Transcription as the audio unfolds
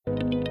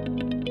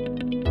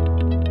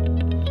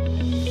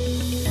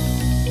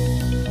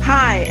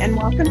Hi, and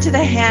welcome to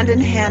the Hand in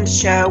Hand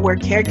show where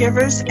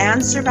caregivers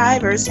and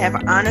survivors have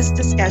honest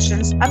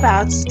discussions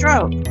about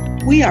stroke.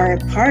 We are a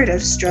part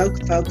of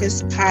Stroke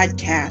Focus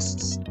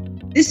Podcasts.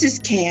 This is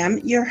Cam,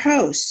 your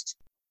host.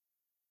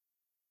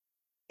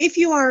 If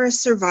you are a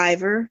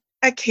survivor,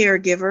 a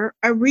caregiver,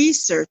 a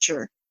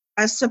researcher,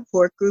 a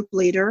support group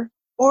leader,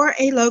 or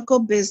a local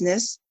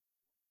business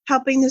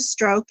helping the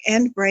stroke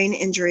and brain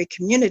injury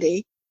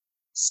community,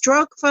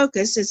 Stroke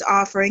Focus is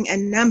offering a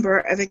number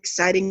of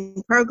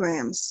exciting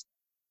programs.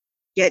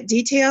 Get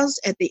details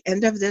at the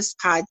end of this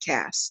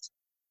podcast.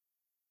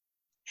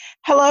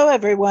 Hello,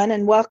 everyone,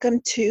 and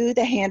welcome to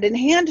the Hand in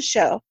Hand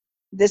show.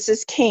 This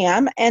is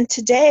Cam, and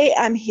today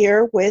I'm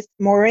here with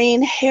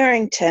Maureen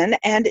Harrington,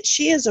 and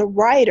she is a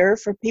writer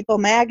for People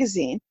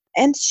magazine,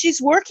 and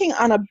she's working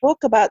on a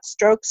book about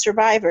stroke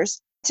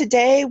survivors.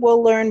 Today,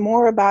 we'll learn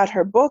more about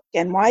her book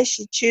and why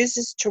she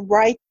chooses to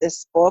write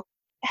this book.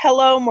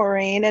 Hello,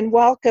 Maureen, and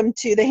welcome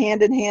to the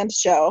Hand in Hand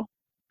show.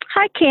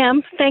 Hi,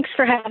 Cam. Thanks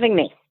for having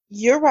me.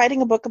 You're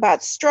writing a book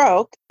about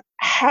stroke.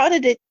 How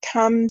did it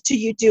come to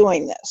you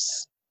doing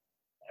this?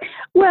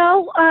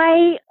 Well,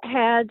 I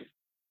had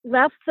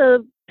left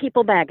the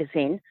People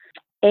magazine,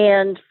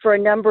 and for a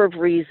number of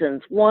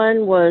reasons.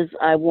 One was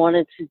I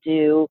wanted to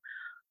do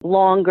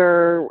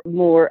longer,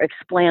 more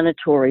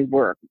explanatory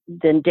work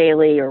than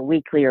daily or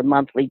weekly or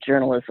monthly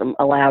journalism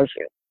allows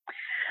you.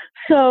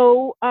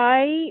 So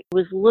I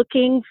was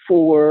looking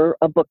for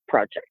a book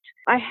project.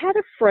 I had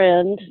a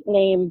friend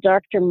named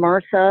Dr.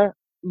 Martha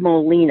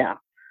Molina,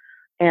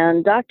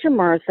 and Dr.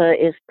 Martha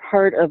is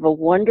part of a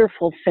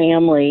wonderful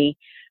family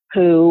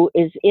who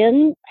is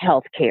in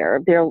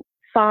healthcare. Their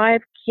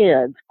 5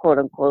 kids, quote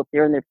unquote,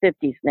 they're in their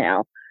 50s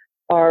now,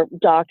 are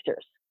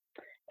doctors.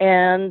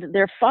 And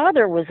their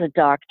father was a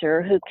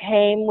doctor who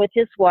came with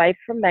his wife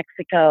from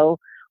Mexico,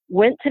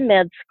 went to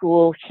med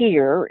school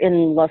here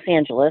in Los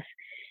Angeles,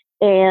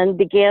 and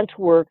began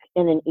to work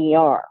in an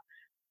ER.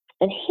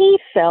 And he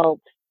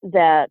felt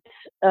that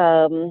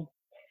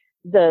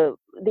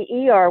the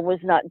ER was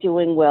not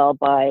doing well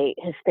by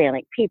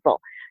Hispanic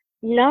people,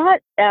 not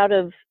out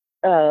of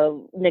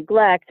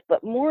neglect,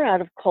 but more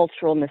out of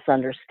cultural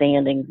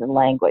misunderstandings and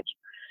language.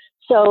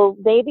 So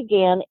they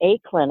began a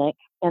clinic,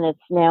 and it's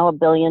now a $1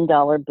 billion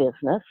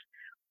business,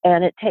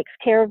 and it takes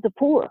care of the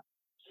poor.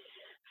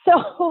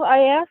 So I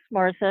asked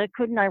Martha,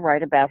 couldn't I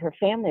write about her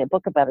family, a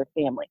book about her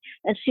family?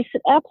 And she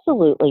said,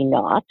 absolutely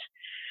not.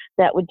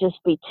 That would just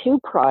be too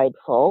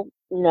prideful.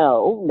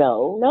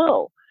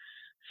 No.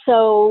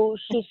 So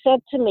she said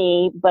to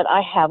me, but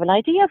I have an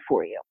idea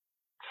for you.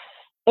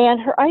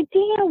 And her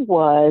idea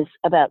was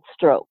about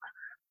stroke.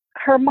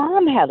 Her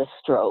mom had a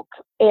stroke.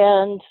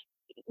 And,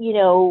 you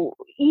know,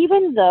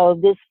 even though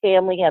this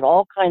family had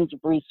all kinds of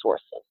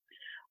resources,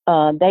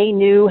 they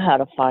knew how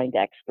to find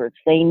experts.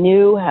 They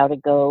knew how to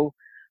go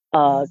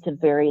to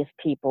various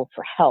people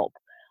for help.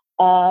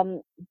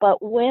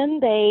 But when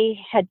they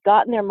had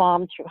gotten their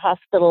mom through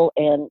hospital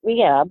and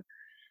rehab,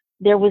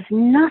 there was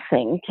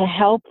nothing to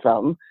help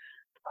them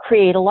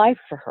create a life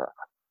for her.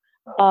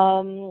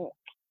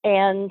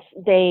 And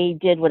they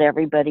did what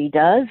everybody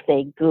does.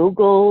 They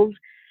Googled,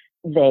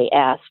 they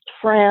asked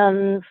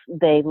friends,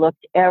 they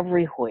looked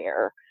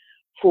everywhere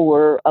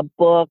for a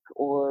book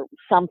or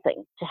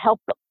something to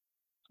help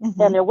them.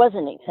 Mm-hmm. And there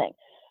wasn't anything.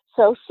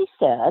 So she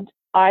said,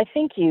 I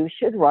think you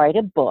should write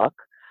a book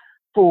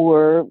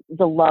for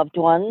the loved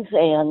ones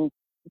and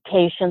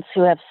patients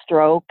who have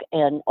stroke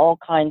and all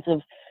kinds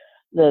of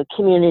the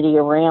community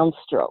around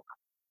stroke.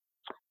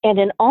 And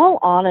in all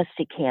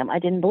honesty, Cam, I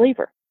didn't believe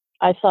her.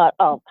 I thought,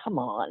 oh, come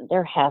on,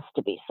 there has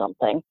to be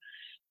something.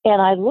 And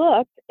I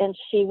looked, and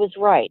she was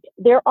right.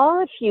 There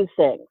are a few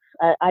things.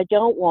 I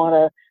don't want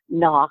to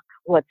knock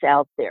what's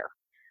out there.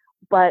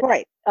 But,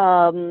 right.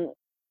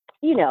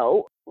 You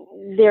know,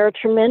 there are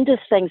tremendous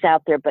things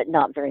out there, but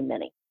not very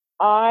many.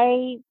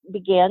 I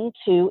began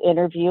to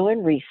interview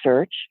and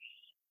research,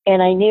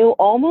 and I knew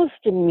almost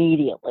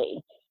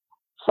immediately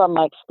from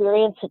my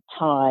experience at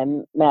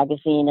Time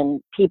magazine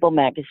and People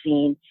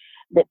magazine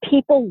that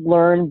people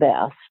learn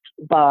best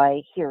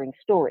by hearing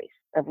stories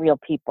of real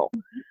people.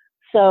 Mm-hmm.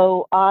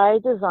 So I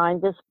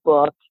designed this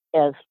book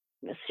as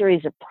a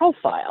series of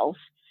profiles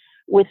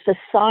with the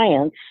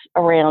science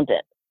around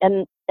it.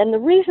 And the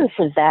reason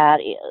for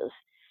that is,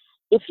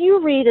 if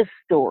you read a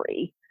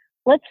story,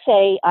 let's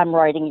say I'm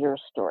writing your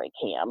story,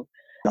 Cam,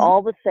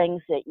 all the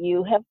things that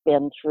you have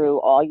been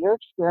through, all your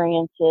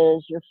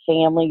experiences, your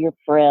family, your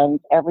friends,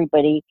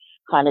 everybody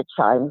kind of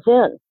chimes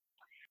in.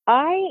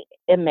 I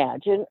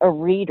imagine a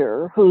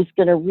reader who's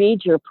going to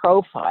read your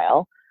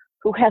profile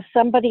who has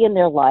somebody in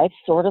their life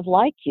sort of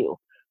like you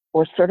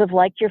or sort of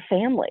like your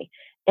family.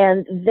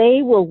 And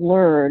they will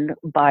learn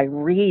by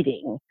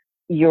reading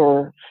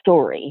your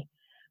story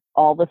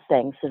all the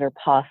things that are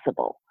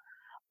possible,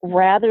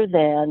 rather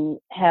than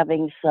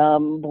having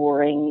some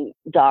boring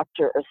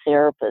doctor or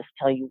therapist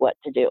tell you what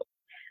to do.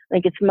 I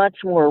think it's much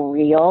more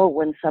real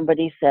when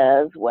somebody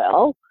says,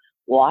 well,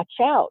 watch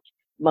out.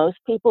 Most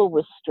people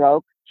with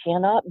stroke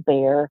cannot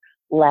bear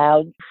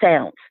loud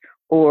sounds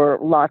or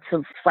lots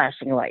of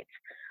flashing lights.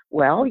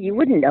 Well, you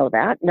wouldn't know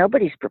that.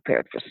 Nobody's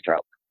prepared for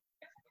stroke.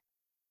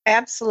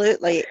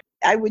 Absolutely.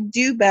 I would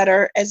do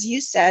better, as you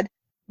said,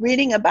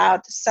 reading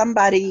about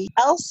somebody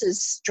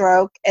else's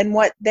stroke and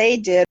what they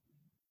did.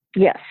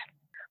 Yes.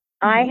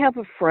 I have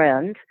a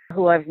friend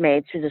who I've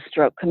made through the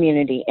stroke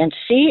community, and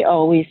she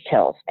always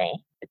tells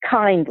me,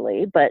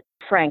 kindly but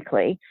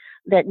frankly,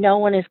 that no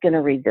one is going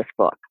to read this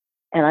book.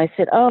 And I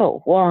said,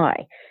 oh,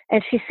 why?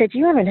 And she said,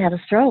 you haven't had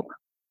a stroke.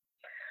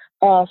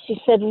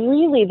 She said,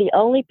 really, the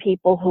only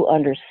people who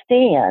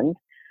understand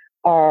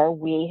are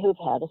we who've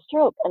had a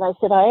stroke. And I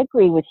said, I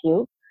agree with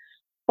you,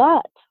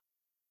 but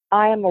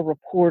I am a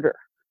reporter.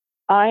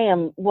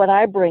 What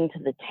I bring to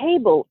the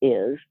table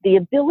is the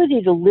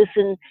ability to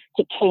listen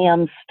to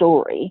Cam's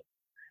story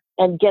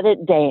and get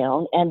it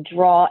down and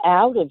draw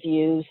out of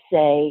you,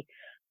 say,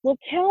 well,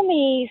 tell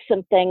me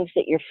some things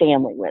that your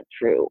family went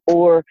through,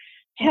 or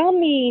tell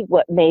me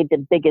what made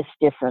the biggest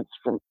difference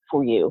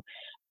for you.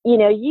 You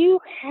know, you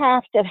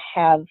have to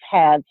have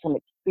had some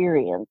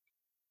experience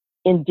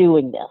in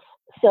doing this.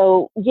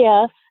 So,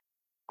 yes,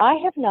 I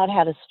have not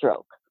had a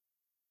stroke.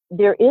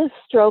 There is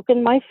stroke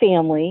in my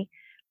family,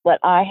 but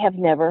I have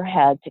never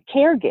had to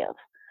caregive.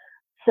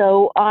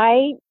 So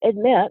I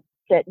admit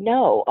that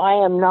no, I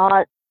am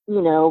not,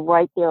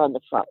 right there on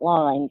the front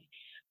lines,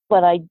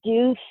 but I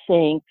do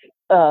think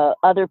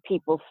other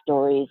people's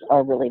stories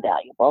are really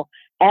valuable,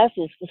 as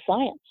is the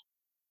science.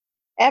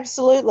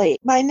 Absolutely.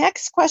 My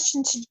next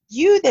question to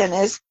you then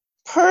is,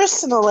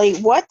 personally,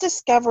 what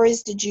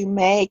discoveries did you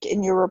make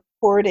in your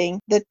reporting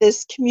that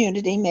this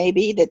community,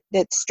 maybe,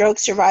 that stroke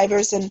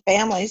survivors and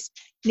families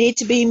need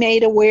to be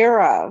made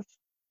aware of?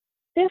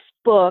 This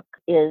book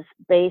is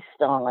based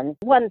on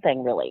one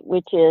thing, really,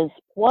 which is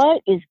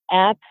what is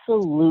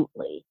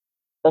absolutely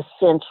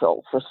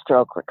essential for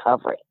stroke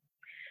recovery.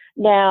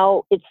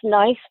 Now, it's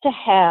nice to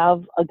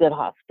have a good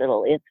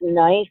hospital. It's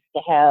nice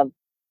to have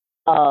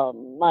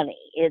money.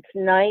 It's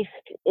nice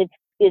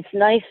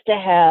to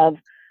have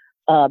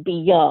be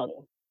young,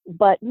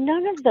 but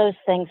none of those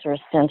things are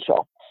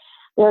essential.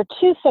 There are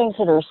two things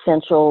that are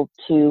essential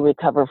to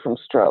recover from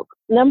stroke.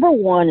 Number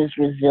one is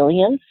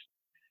resilience,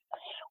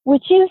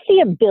 which is the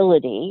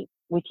ability,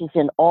 which is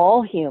in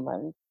all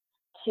humans,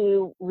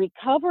 to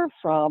recover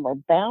from or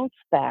bounce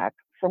back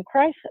from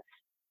crisis.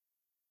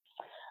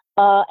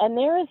 And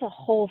there is a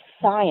whole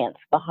science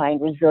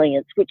behind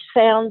resilience, which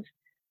sounds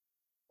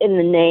in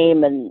the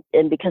name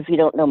and because we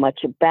don't know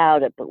much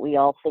about it, but we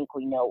all think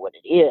we know what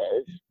it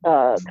is,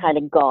 kind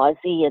of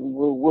gauzy and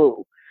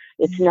woo-woo.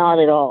 It's not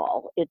at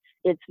all.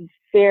 It's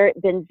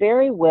been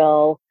very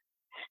well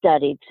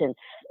studied since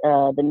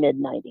the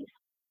mid-90s.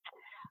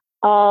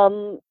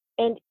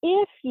 And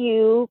if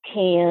you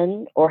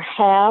can or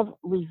have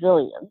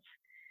resilience,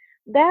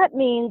 that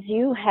means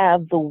you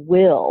have the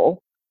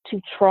will to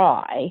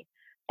try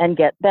and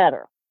get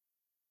better.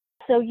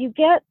 So you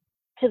get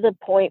to the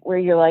point where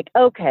you're like,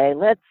 okay,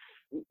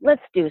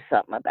 let's do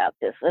something about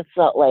this. Let's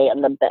not lay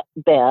in the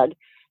bed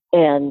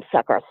and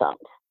suck our thumbs.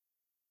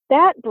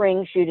 That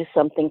brings you to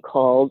something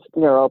called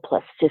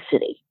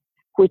neuroplasticity,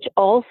 which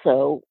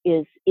also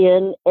is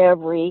in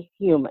every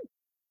human,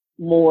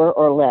 more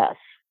or less.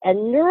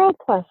 And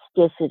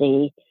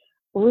neuroplasticity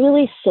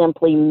really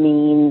simply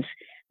means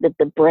that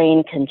the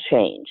brain can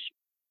change.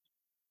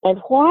 And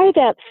why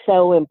that's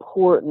so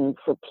important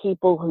for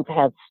people who've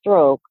had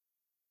stroke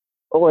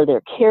or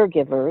their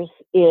caregivers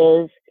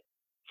is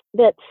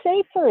that,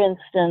 say, for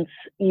instance,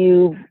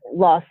 you've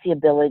lost the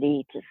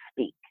ability to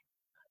speak.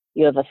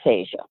 You have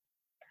aphasia.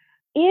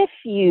 If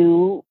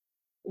you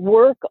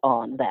work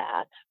on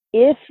that,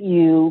 if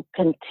you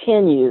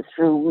continue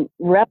through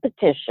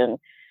repetition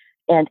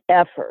and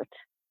effort,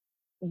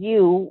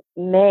 you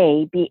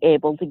may be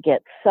able to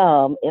get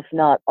some, if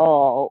not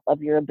all,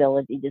 of your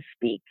ability to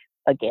speak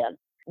again.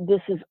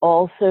 This is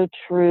also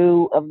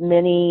true of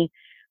many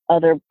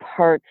other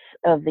parts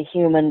of the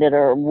human that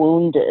are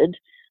wounded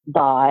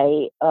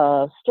by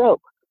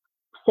stroke.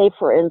 Say,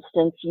 for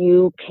instance,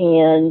 you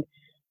can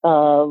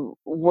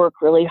work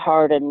really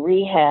hard in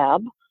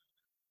rehab,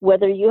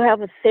 whether you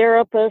have a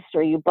therapist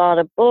or you bought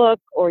a book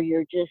or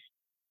you're just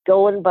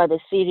going by the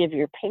seat of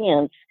your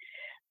pants.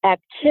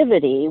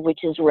 Activity, which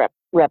is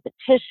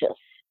repetitious,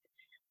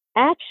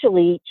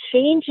 actually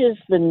changes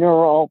the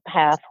neural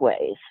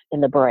pathways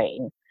in the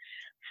brain.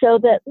 So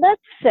that,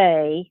 let's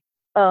say,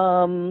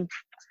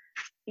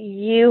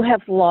 you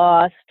have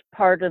lost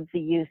part of the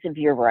use of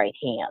your right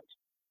hand.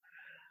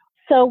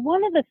 So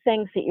one of the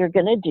things that you're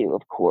going to do,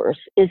 of course,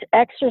 is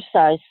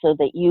exercise so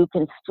that you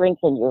can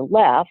strengthen your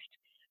left,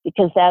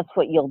 because that's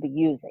what you'll be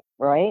using,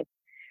 right?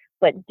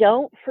 But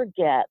don't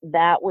forget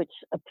that which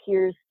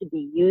appears to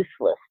be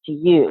useless to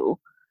you.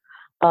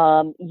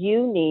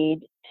 You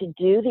need to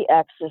do the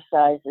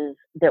exercises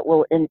that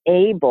will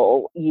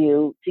enable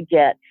you to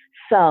get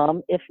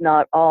some, if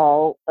not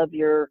all, of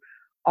your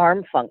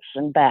arm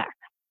function back.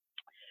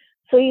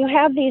 So you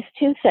have these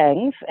two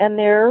things, and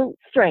they're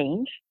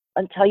strange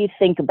until you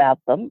think about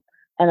them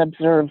and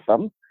observe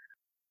them.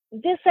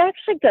 This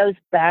actually goes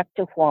back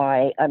to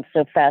why I'm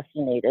so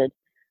fascinated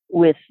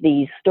with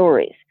these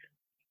stories.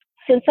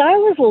 Since I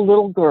was a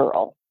little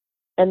girl,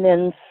 and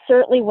then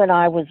certainly when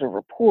I was a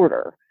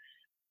reporter,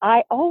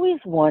 I always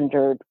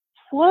wondered,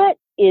 what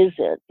is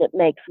it that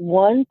makes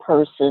one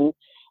person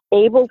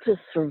able to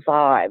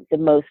survive the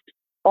most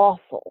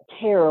awful,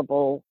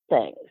 terrible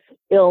things,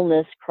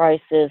 illness,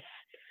 crisis,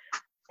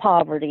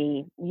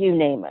 poverty, you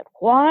name it?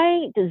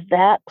 Why does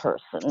that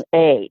person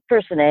A,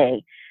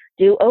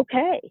 do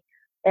okay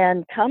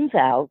and comes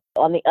out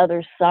on the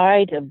other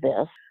side of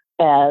this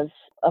as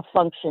a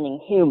functioning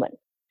human?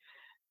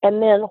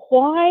 And then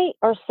why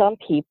are some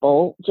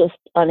people just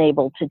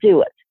unable to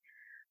do it?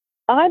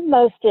 I'm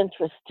most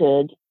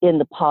interested in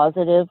the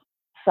positive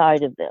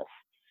side of this.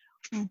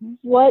 Mm-hmm.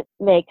 What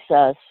makes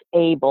us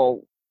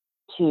able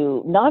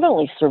to not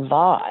only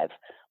survive,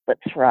 but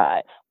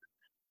thrive?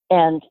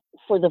 And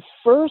for the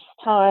first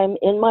time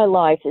in my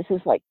life, this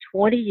is like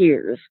 20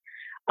 years,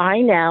 I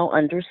now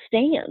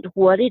understand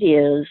what it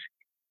is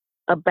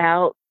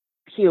about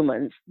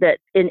humans that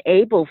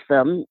enables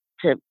them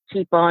to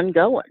keep on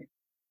going.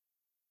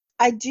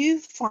 I do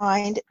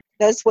find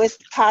those with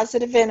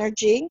positive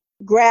energy,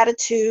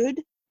 gratitude,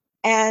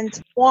 and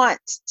want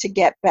to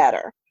get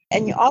better.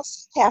 And you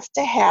also have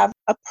to have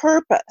a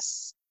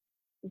purpose.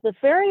 The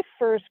very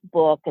first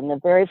book and the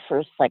very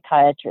first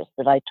psychiatrist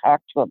that I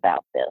talked to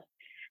about this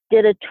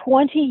did a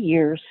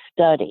 20-year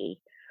study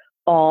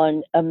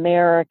on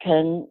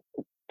American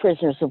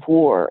prisoners of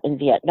war in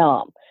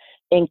Vietnam,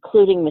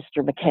 including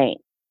Mr. McCain.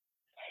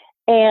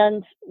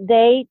 And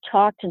they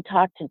talked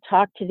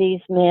to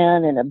these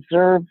men and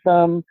observed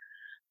them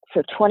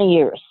for 20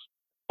 years.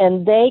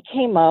 And they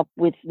came up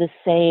with the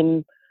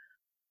same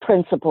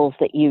principles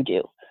that you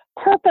do.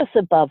 Purpose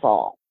above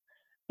all.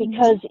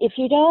 Because if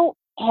you don't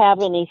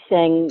have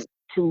anything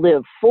to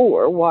live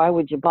for, why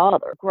would you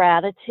bother?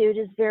 Gratitude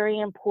is very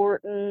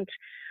important.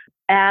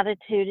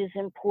 Attitude is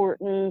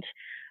important.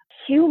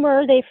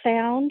 Humor, they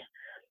found.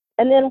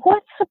 And then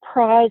what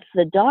surprised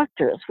the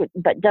doctors,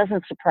 but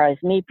doesn't surprise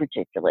me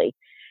particularly,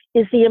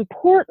 is the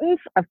importance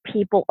of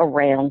people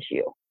around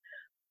you.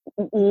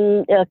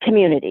 A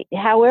community,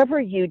 however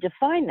you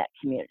define that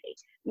community.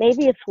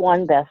 Maybe it's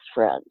one best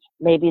friend.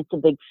 Maybe it's a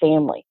big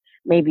family.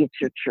 Maybe it's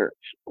your church.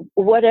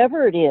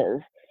 Whatever it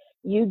is,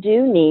 you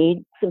do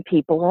need some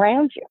people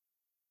around you.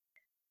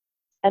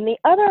 And the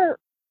other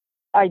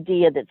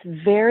idea that's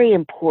very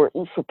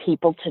important for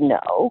people to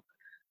know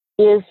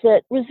is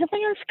that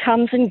resilience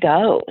comes and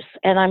goes.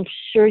 And I'm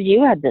sure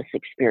you had this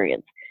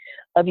experience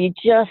of you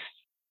just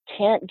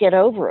can't get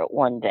over it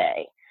one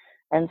day.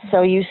 And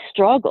so you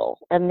struggle,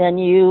 and then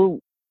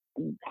you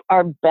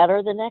are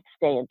better the next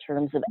day in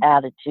terms of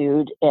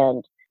attitude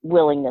and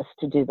willingness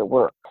to do the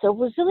work. So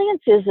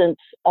resilience isn't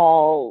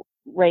all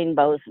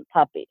rainbows and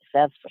puppies,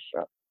 that's for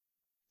sure.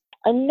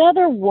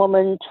 Another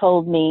woman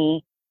told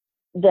me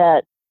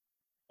that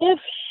if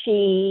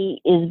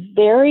she is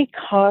very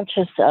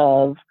conscious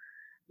of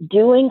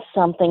doing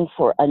something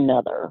for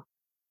another,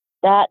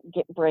 that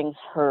brings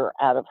her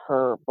out of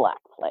her black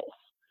place.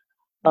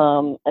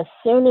 As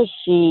soon as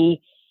she,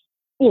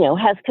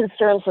 has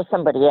concern for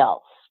somebody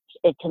else,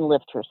 it can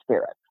lift her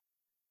spirit.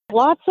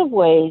 Lots of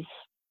ways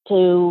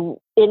to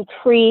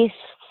increase,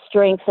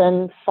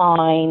 strengthen,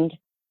 find,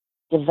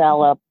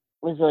 develop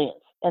resilience.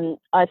 And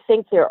I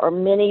think there are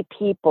many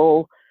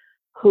people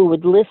who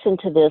would listen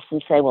to this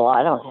and say, well,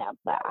 I don't have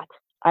that.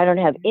 I don't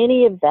have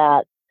any of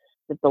that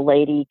the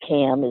lady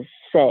Cam is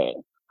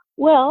saying.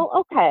 Well,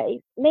 okay,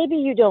 maybe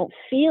you don't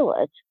feel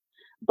it,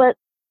 but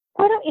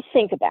why don't you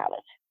think about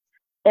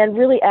it and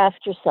really ask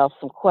yourself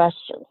some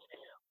questions?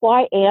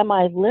 Why am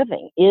I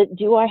living?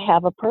 Do I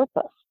have a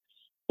purpose?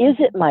 Is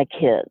it my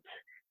kids?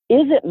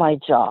 Is it my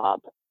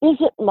job? Is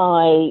it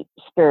my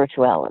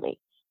spirituality?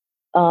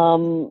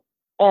 And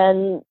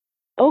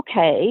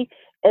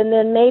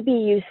then maybe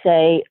you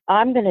say,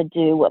 I'm going to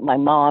do what my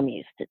mom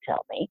used to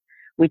tell me,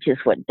 which is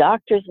what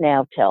doctors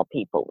now tell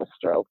people with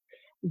stroke.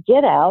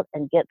 Get out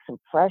and get some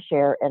fresh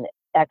air and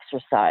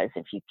exercise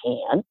if you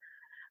can,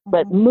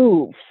 but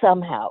move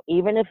somehow,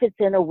 even if it's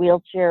in a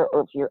wheelchair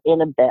or if you're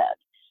in a bed.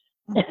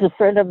 As a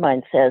friend of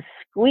mine says,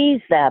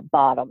 squeeze that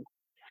bottom.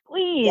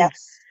 Squeeze.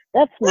 Yes.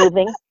 That's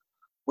moving.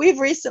 We've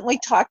recently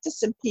talked to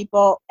some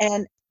people,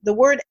 and the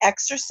word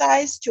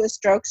exercise to a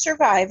stroke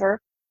survivor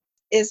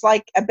is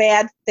like a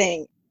bad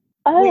thing.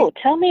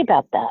 Tell me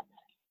about that.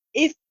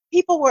 If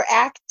people were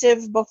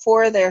active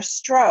before their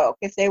stroke,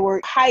 if they were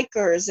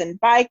hikers and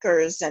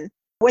bikers and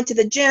went to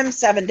the gym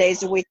 7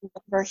 days a week,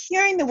 for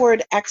hearing the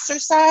word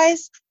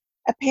exercise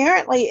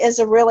apparently is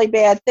a really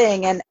bad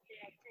thing. And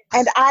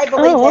I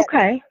believe that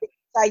okay.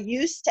 I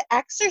used to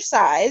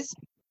exercise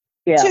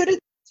 2 to 3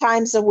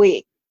 times a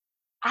week.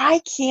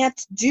 I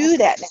can't do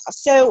that now.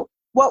 So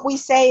what we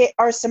say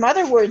are some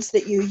other words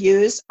that you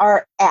use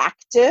are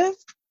active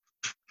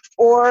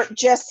or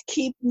just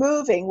keep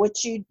moving,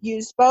 which you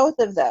use both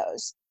of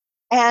those.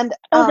 And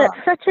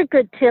that's such a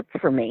good tip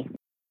for me.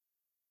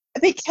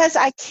 Because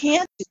I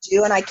can't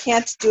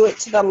do it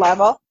to the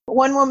level.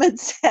 One woman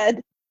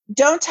said,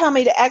 don't tell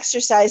me to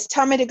exercise,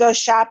 tell me to go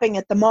shopping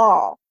at the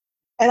mall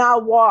and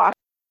I'll walk,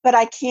 but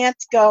I can't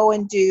go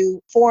and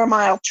do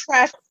 4-mile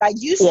treks I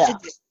used to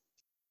do.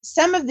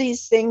 some of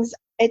these things,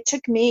 it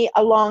took me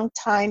a long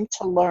time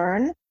to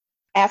learn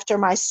after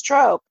my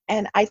stroke.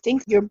 And I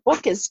think your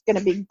book is going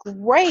to be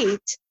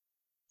great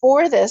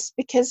for this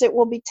because it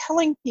will be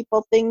telling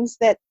people things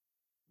that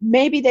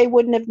maybe they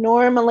wouldn't have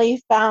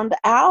normally found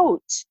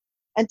out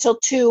until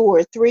 2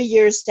 or 3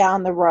 years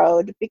down the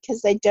road,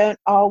 because they don't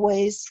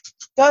always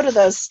go to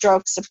those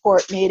stroke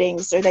support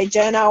meetings, or they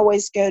don't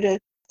always go to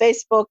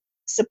Facebook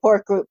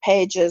support group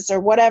pages or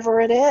whatever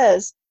it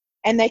is,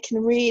 and they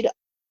can read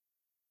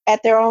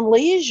at their own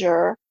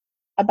leisure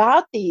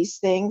about these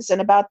things and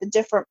about the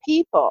different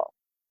people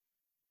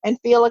and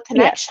feel a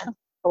connection.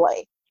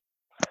 Yes.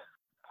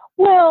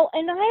 Well,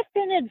 and I've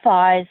been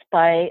advised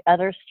by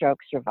other stroke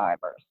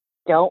survivors,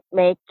 don't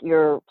make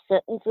your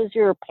sentences,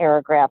 your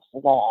paragraphs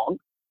long.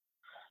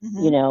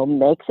 Mm-hmm.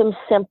 Make them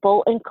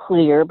simple and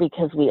clear,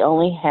 because we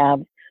only have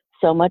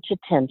so much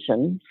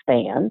attention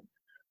span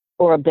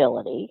or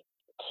ability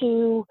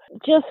to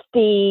just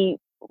be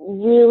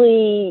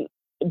really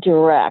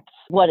direct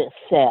what is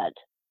said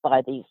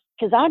by these,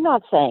 because I'm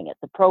not saying it,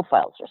 the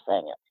profiles are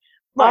saying it.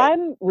 Right.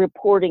 I'm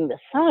reporting the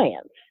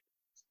science,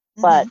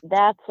 but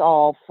that's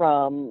all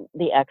from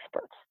the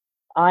experts.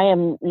 I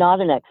am not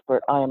an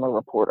expert, I am a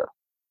reporter.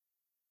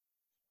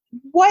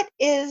 What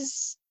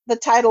is the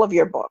title of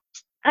your book?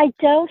 I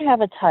don't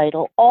have a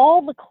title.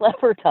 All the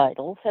clever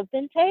titles have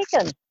been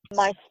taken.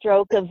 My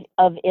stroke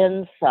of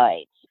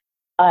insight.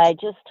 I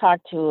just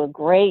talked to a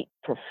great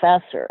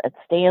professor at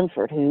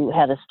Stanford who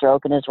had a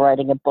stroke and is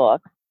writing a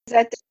book. Is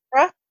that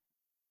Deborah?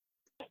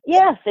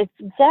 Yes, it's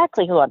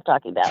exactly who I'm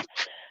talking about.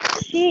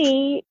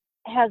 She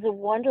has a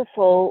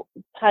wonderful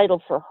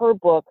title for her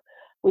book,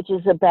 which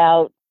is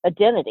about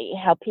identity,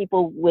 how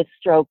people with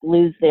stroke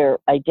lose their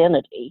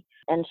identity.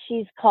 And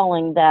she's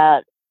calling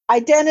that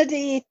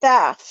Identity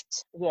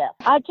theft. Yes.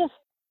 I just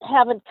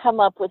haven't come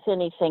up with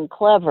anything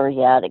clever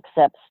yet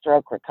except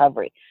stroke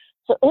recovery.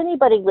 So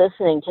anybody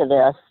listening to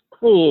this,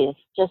 please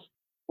just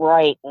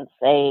write and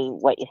say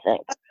what you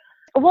think.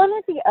 One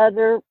of the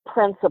other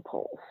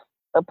principles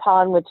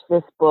upon which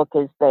this book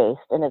is based,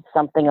 and it's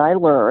something I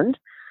learned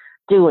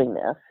doing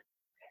this,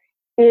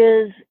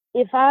 is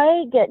if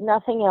I get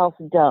nothing else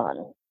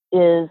done,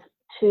 is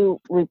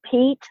to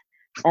repeat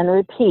and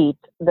repeat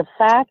the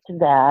fact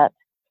that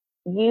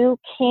you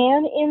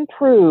can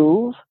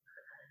improve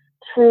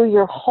through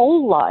your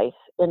whole life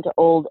into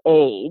old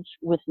age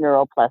with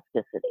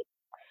neuroplasticity.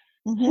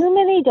 Mm-hmm. Too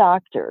many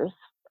doctors,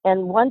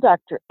 and one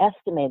doctor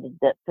estimated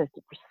that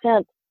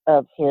 50%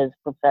 of his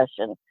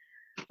profession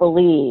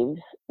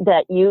believes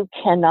that you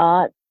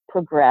cannot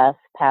progress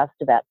past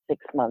about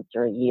 6 months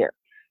or a year.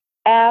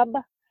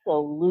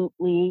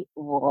 Absolutely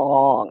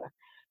wrong.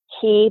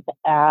 Keep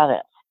at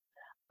it.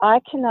 I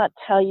cannot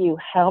tell you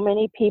how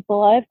many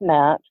people I've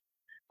met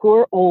who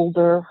are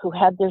older, who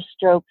had their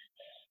strokes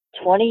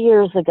 20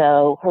 years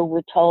ago, who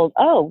were told,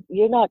 oh,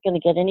 you're not going to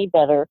get any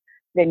better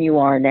than you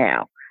are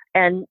now,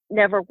 and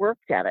never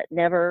worked at it,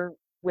 never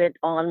went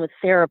on with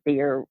therapy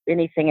or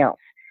anything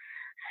else.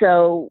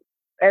 So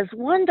as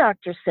one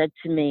doctor said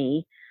to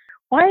me,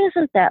 why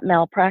isn't that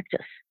malpractice?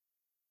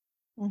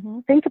 Mm-hmm.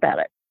 Think about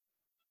it.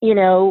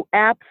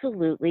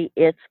 Absolutely,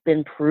 it's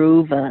been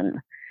proven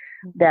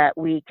that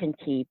we can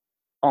keep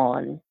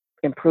on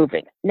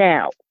improving.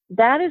 Now,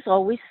 that is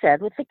always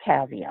said with the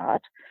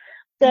caveat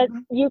that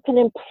you can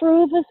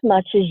improve as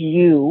much as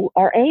you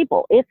are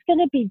able. It's going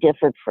to be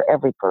different for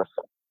every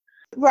person.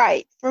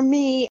 Right. For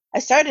me, I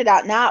started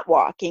out not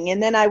walking,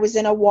 and then I was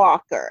in a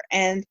walker,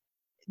 and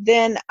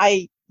then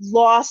I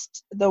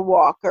lost the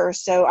walker.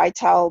 So I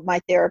told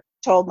my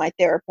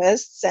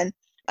therapists, and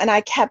I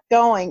kept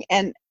going.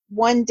 And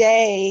one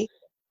day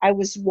I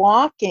was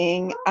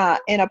walking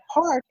in a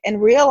park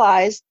and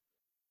realized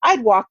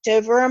I'd walked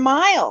over a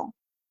mile.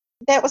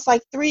 That was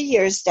like 3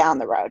 years down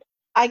the road.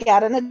 I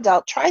got an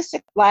adult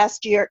tricycle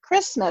last year at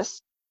Christmas,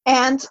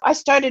 and I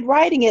started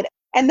riding it.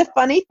 And the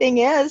funny thing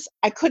is,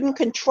 I couldn't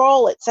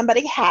control it.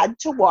 Somebody had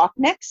to walk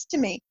next to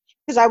me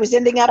because I was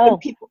ending up in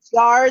people's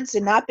yards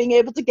and not being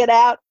able to get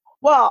out.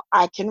 Well,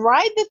 I can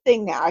ride the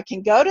thing now. I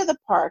can go to the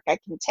park. I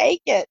can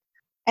take it.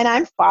 And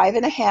I'm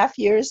 5.5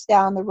 years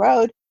down the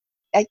road.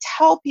 I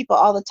tell people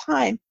all the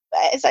time,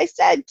 as I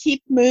said,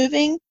 keep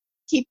moving,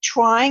 keep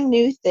trying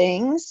new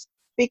things,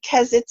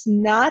 because it's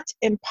not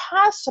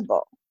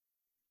impossible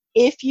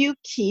if you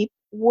keep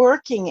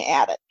working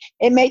at it.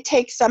 It may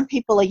take some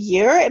people a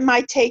year, it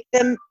might take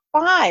them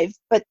 5,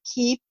 but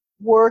keep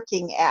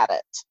working at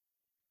it.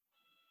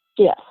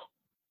 Yes.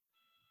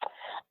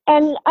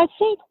 And I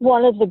think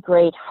one of the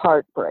great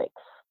heartbreaks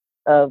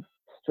of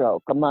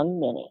stroke, among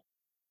many,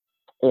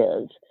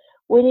 is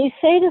when you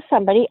say to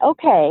somebody,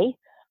 okay,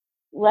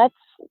 let's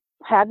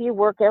have you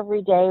work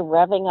every day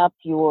revving up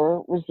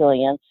your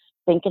resilience,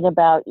 thinking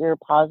about your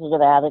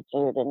positive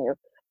attitude and your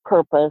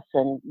purpose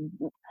and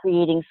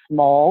creating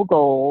small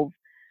goals,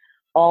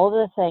 all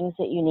the things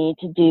that you need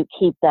to do,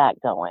 keep that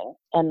going.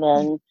 And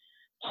then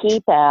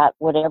keep at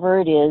whatever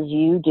it is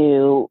you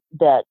do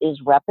that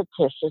is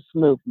repetitious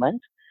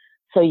movement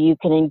so you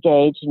can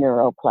engage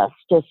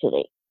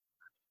neuroplasticity.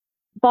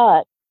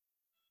 But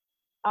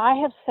I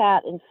have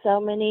sat in so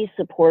many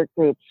support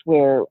groups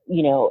where,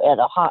 at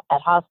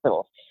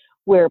hospitals,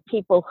 where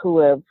people who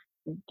have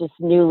just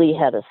newly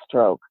had a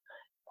stroke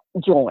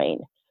join.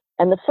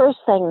 And the first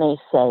thing they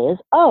say is,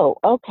 oh,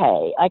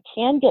 okay, I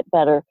can get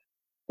better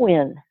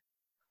when.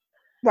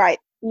 Right.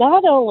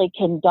 Not only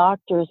can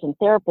doctors and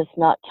therapists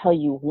not tell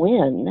you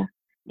when,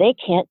 they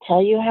can't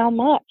tell you how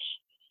much.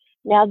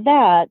 Now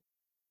that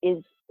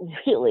is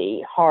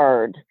really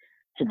hard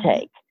to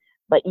take,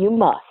 but you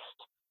must,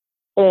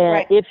 and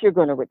Right. if you're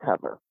going to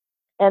recover.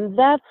 And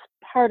that's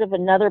part of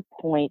another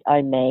point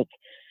I make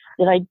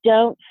that I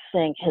don't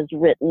think has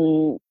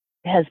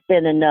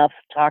been enough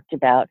talked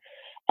about,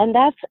 and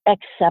that's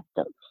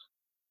acceptance.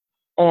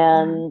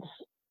 And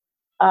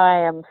I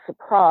am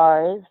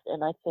surprised,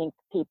 and I think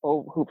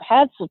people who've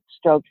had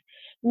strokes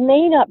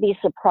may not be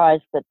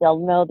surprised, but they'll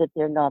know that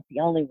they're not the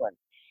only ones.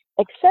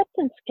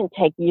 Acceptance can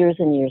take years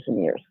and years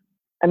and years.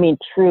 I mean,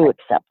 true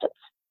acceptance.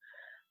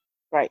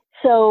 Right.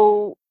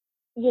 So,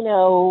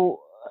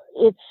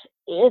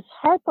 it's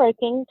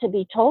heartbreaking to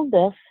be told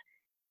this,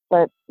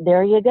 but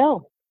there you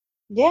go.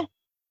 Yeah.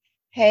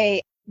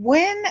 Hey,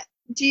 when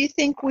do you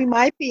think we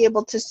might be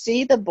able to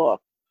see the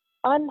book?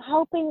 I'm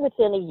hoping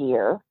within a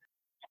year.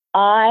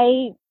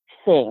 I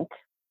think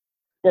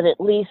that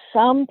at least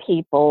some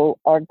people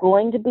are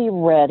going to be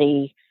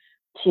ready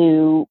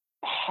to,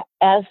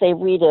 as they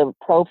read a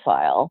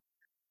profile,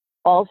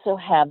 also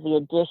have the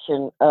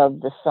addition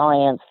of the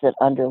science that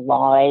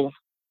underlies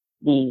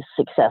these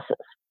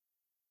successes.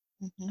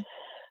 Mm-hmm.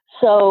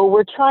 So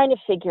we're trying to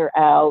figure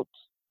out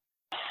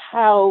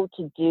how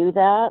to do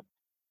that.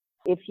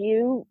 If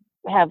you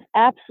have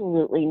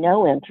absolutely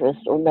no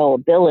interest or no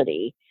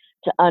ability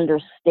to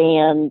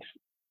understand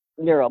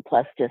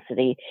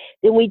neuroplasticity,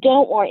 then we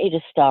don't want you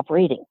to stop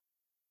reading.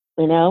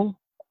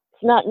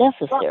 It's not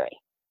necessary.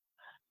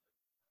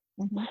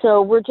 Mm-hmm.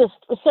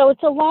 So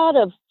it's a lot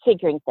of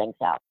figuring things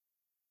out.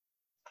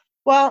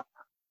 Well,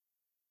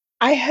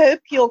 I hope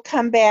you'll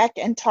come back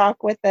and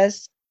talk with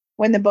us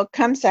when the book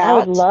comes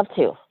out. I would love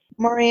to.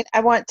 Maureen,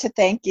 I want to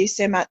thank you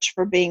so much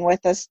for being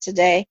with us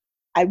today.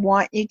 I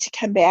want you to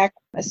come back,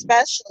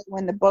 especially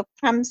when the book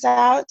comes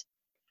out.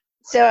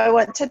 So I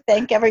want to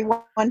thank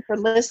everyone for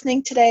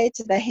listening today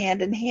to the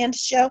Hand in Hand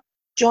show.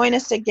 Join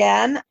us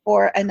again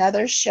for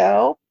another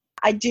show.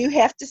 I do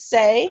have to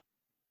say,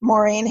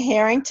 Maureen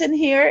Harrington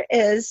here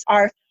is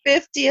our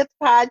 50th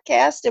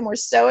podcast, and we're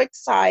so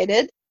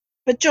excited.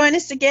 But join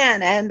us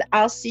again, and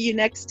I'll see you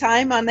next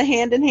time on the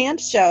Hand in Hand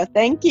show.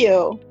 Thank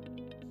you.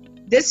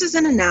 This is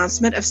an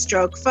announcement of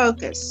Stroke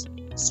Focus.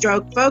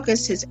 Stroke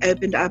Focus has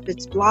opened up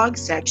its blog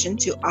section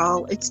to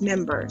all its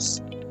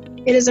members.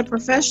 It is a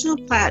professional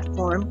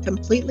platform,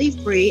 completely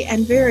free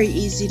and very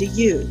easy to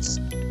use.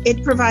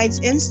 It provides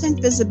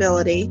instant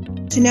visibility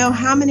to know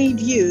how many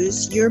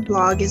views your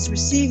blog is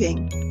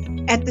receiving.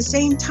 At the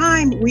same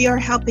time, we are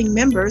helping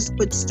members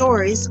put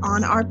stories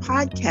on our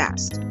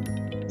podcast.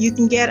 You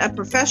can get a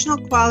professional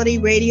quality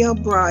radio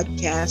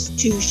broadcast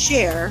to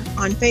share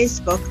on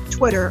Facebook,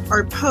 Twitter,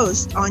 or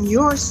post on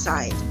your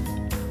site.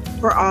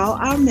 For all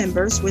our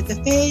members with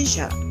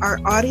aphasia, our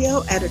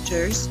audio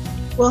editors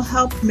will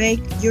help make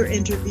your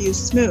interview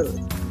smooth.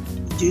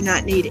 You do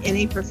not need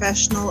any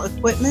professional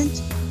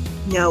equipment.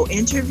 No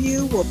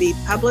interview will be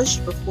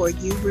published before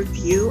you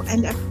review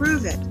and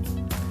approve it.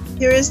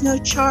 There is no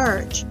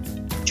charge.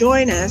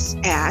 Join us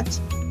at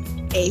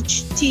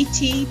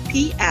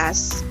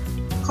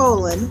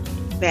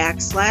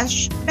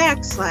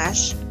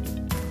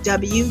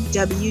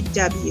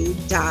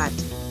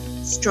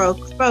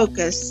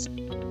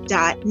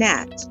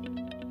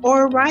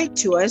or write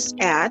to us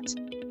at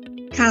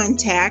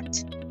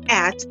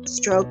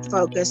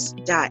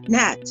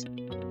contact@strokefocus.net.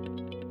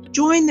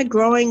 Join the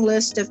growing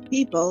list of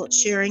people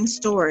sharing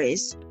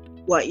stories.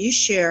 What you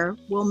share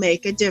will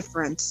make a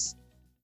difference.